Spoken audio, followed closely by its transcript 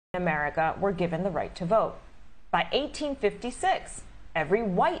America were given the right to vote. By 1856, every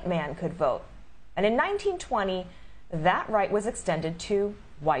white man could vote. And in 1920, that right was extended to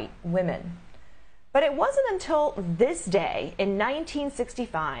white women. But it wasn't until this day in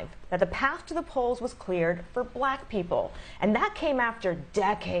 1965 that the path to the polls was cleared for black people. And that came after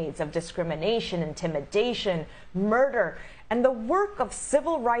decades of discrimination, intimidation, murder, and the work of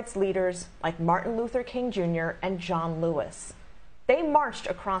civil rights leaders like Martin Luther King Jr. and John Lewis. They marched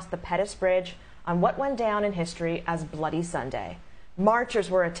across the Pettus Bridge on what went down in history as Bloody Sunday. Marchers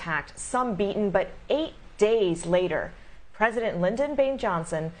were attacked, some beaten, but 8 days later, President Lyndon B.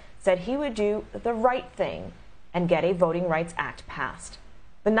 Johnson said he would do the right thing and get a Voting Rights Act passed.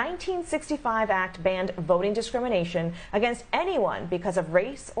 The 1965 Act banned voting discrimination against anyone because of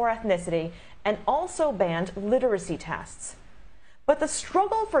race or ethnicity and also banned literacy tests. But the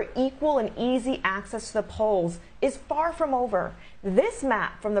struggle for equal and easy access to the polls is far from over. This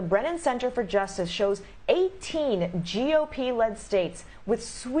map from the Brennan Center for Justice shows 18 GOP-led states with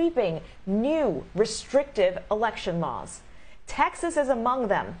sweeping, new, restrictive election laws. Texas is among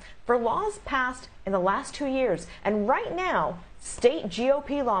them for laws passed in the last 2 years. And right now, state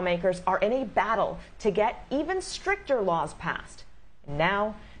GOP lawmakers are in a battle to get even stricter laws passed. And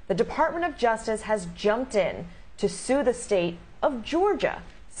now, the Department of Justice has jumped in to sue the state of Georgia,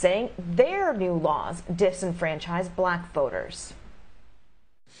 saying their new laws disenfranchise black voters.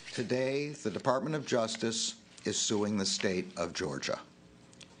 Today, the Department of Justice is suing the state of Georgia.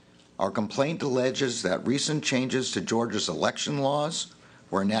 Our complaint alleges that recent changes to Georgia's election laws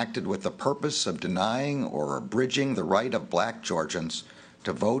were enacted with the purpose of denying or abridging the right of black Georgians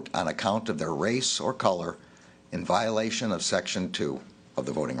to vote on account of their race or color in violation of Section 2 of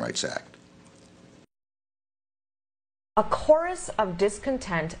the Voting Rights Act. A chorus of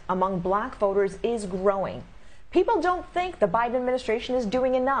discontent among black voters is growing. People don't think the Biden administration is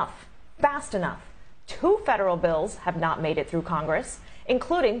doing enough, fast enough. 2 federal bills have not made it through Congress,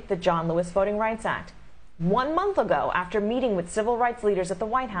 including the John Lewis Voting Rights Act. 1 month ago, after meeting with civil rights leaders at the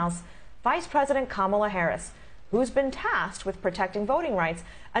White House, Vice President Kamala Harris, who's been tasked with protecting voting rights,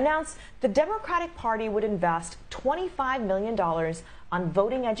 announced the Democratic Party would invest $25 million on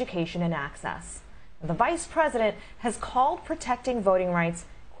voting education and access. The vice president has called protecting voting rights,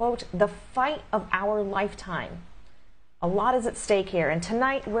 quote, the fight of our lifetime. A lot is at stake here, and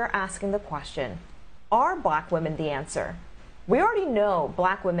tonight we're asking the question, are black women the answer? We already know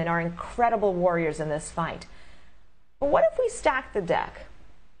black women are incredible warriors in this fight. But what if we stack the deck?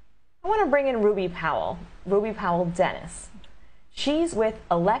 I want to bring in Ruby Powell Dennis. She's with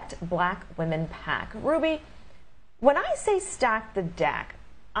Elect Black Women PAC. Ruby, when I say stack the deck,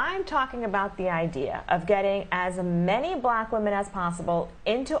 I'm talking about the idea of getting as many black women as possible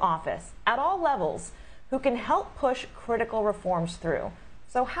into office at all levels who can help push critical reforms through.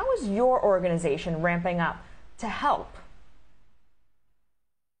 So how is your organization ramping up to help?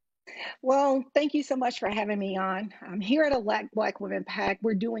 Well, thank you so much for having me on. Here at Elect Black Women PAC,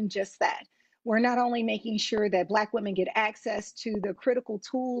 we're doing just that. We're not only making sure that black women get access to the critical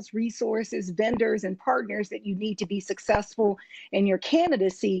tools, resources, vendors, and partners that you need to be successful in your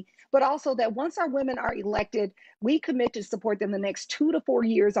candidacy, but also that once our women are elected, we commit to support them the next 2 to 4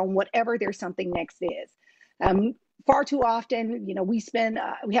 years on whatever their something next is. Far too often,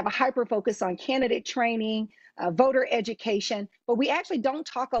 we have a hyper focus on candidate training, voter education, but we actually don't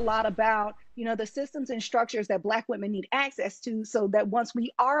talk a lot about, the systems and structures that black women need access to so that once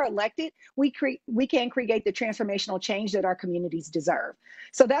we are elected, we can create the transformational change that our communities deserve.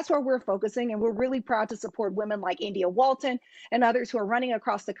 So that's where we're focusing, and we're really proud to support women like India Walton and others who are running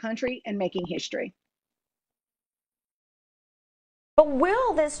across the country and making history. But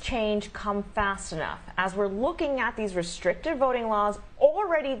will this change come fast enough as we're looking at these restrictive voting laws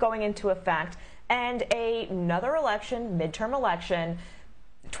already going into effect and another election, midterm election,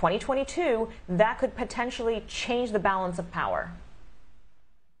 2022, that could potentially change the balance of power?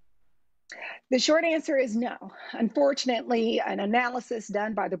 The short answer is no. Unfortunately, an analysis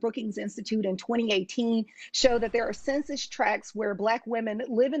done by the Brookings Institute in 2018 showed that there are census tracts where black women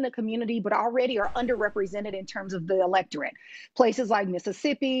live in the community but already are underrepresented in terms of the electorate. Places like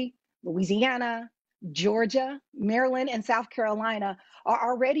Mississippi, Louisiana, Georgia, Maryland, and South Carolina are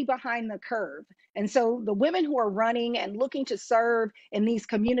already behind the curve. And so the women who are running and looking to serve in these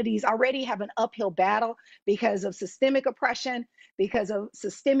communities already have an uphill battle because of systemic oppression, because of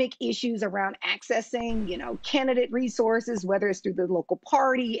systemic issues around accessing, candidate resources, whether it's through the local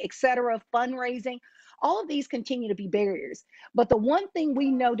party, et cetera, fundraising. All of these continue to be barriers. But the one thing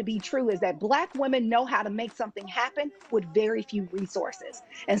we know to be true is that black women know how to make something happen with very few resources.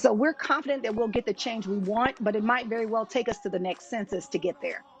 And so we're confident that we'll get the change we want, but it might very well take us to the next census to get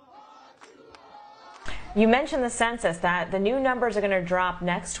there. You mentioned the census, that the new numbers are going to drop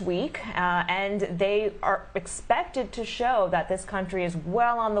next week, and they are expected to show that this country is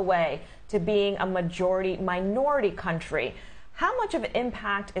well on the way to being a majority-minority country. How much of an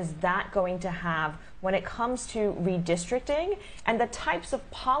impact is that going to have when it comes to redistricting and the types of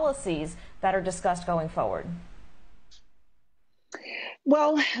policies that are discussed going forward?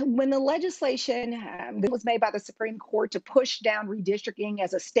 Well, when the legislation that was made by the Supreme Court to push down redistricting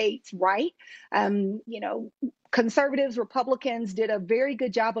as a state's right, conservatives, Republicans did a very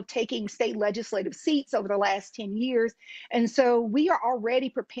good job of taking state legislative seats over the last 10 years. And so we are already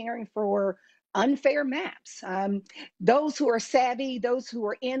preparing for unfair maps. Those who are savvy, those who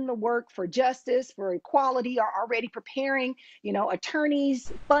are in the work for justice, for equality, are already preparing,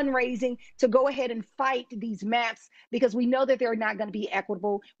 attorneys, fundraising to go ahead and fight these maps, because we know that they're not going to be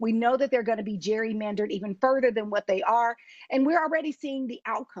equitable. We know that they're going to be gerrymandered even further than what they are. And we're already seeing the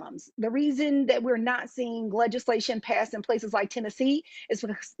outcomes. The reason that we're not seeing legislation passed in places like Tennessee is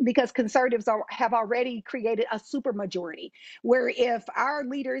because conservatives have already created a supermajority, where if our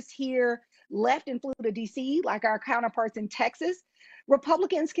leaders here left and flew to DC like our counterparts in Texas,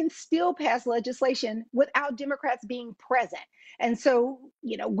 Republicans can still pass legislation without Democrats being present. And so,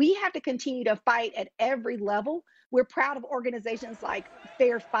 we have to continue to fight at every level. We're proud of organizations like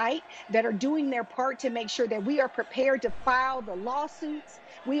Fair Fight that are doing their part to make sure that we are prepared to file the lawsuits.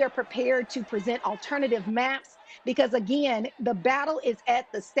 We are prepared to present alternative maps, because again, the battle is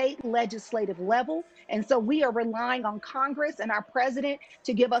at the state legislative level. And so we are relying on Congress and our president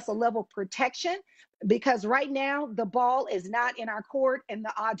to give us a level of protection, because right now the ball is not in our court and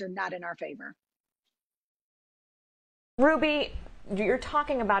the odds are not in our favor. Ruby, you're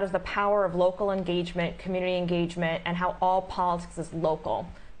talking about is the power of local engagement, community engagement, and how all politics is local.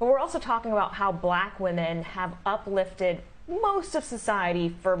 But we're also talking about how Black women have uplifted most of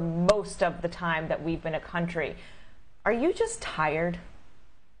society for most of the time that we've been a country. Are you just tired?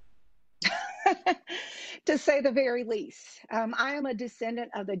 To say the very least. I am a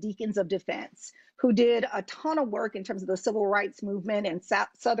descendant of the Deacons of Defense, who did a ton of work in terms of the civil rights movement in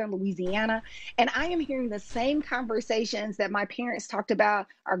southern Louisiana. And I am hearing the same conversations that my parents talked about,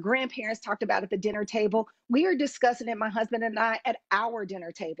 our grandparents talked about at the dinner table. We are discussing it, my husband and I, at our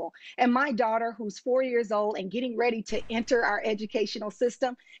dinner table. And my daughter, who's 4 years old and getting ready to enter our educational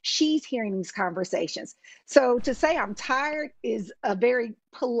system, she's hearing these conversations. So to say I'm tired is a very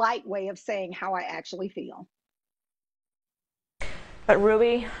polite way of saying how I actually feel. But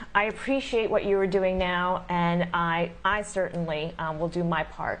Ruby, I appreciate what you are doing now, and I certainly will do my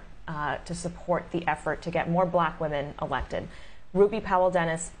part to support the effort to get more Black women elected. Ruby Powell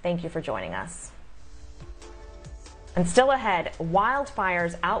Dennis, thank you for joining us. And still ahead,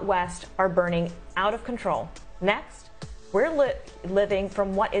 wildfires out west are burning out of control. Next, we're living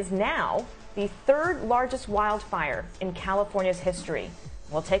from what is now the third largest wildfire in California's history.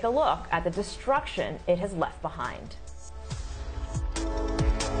 We'll take a look at the destruction it has left behind.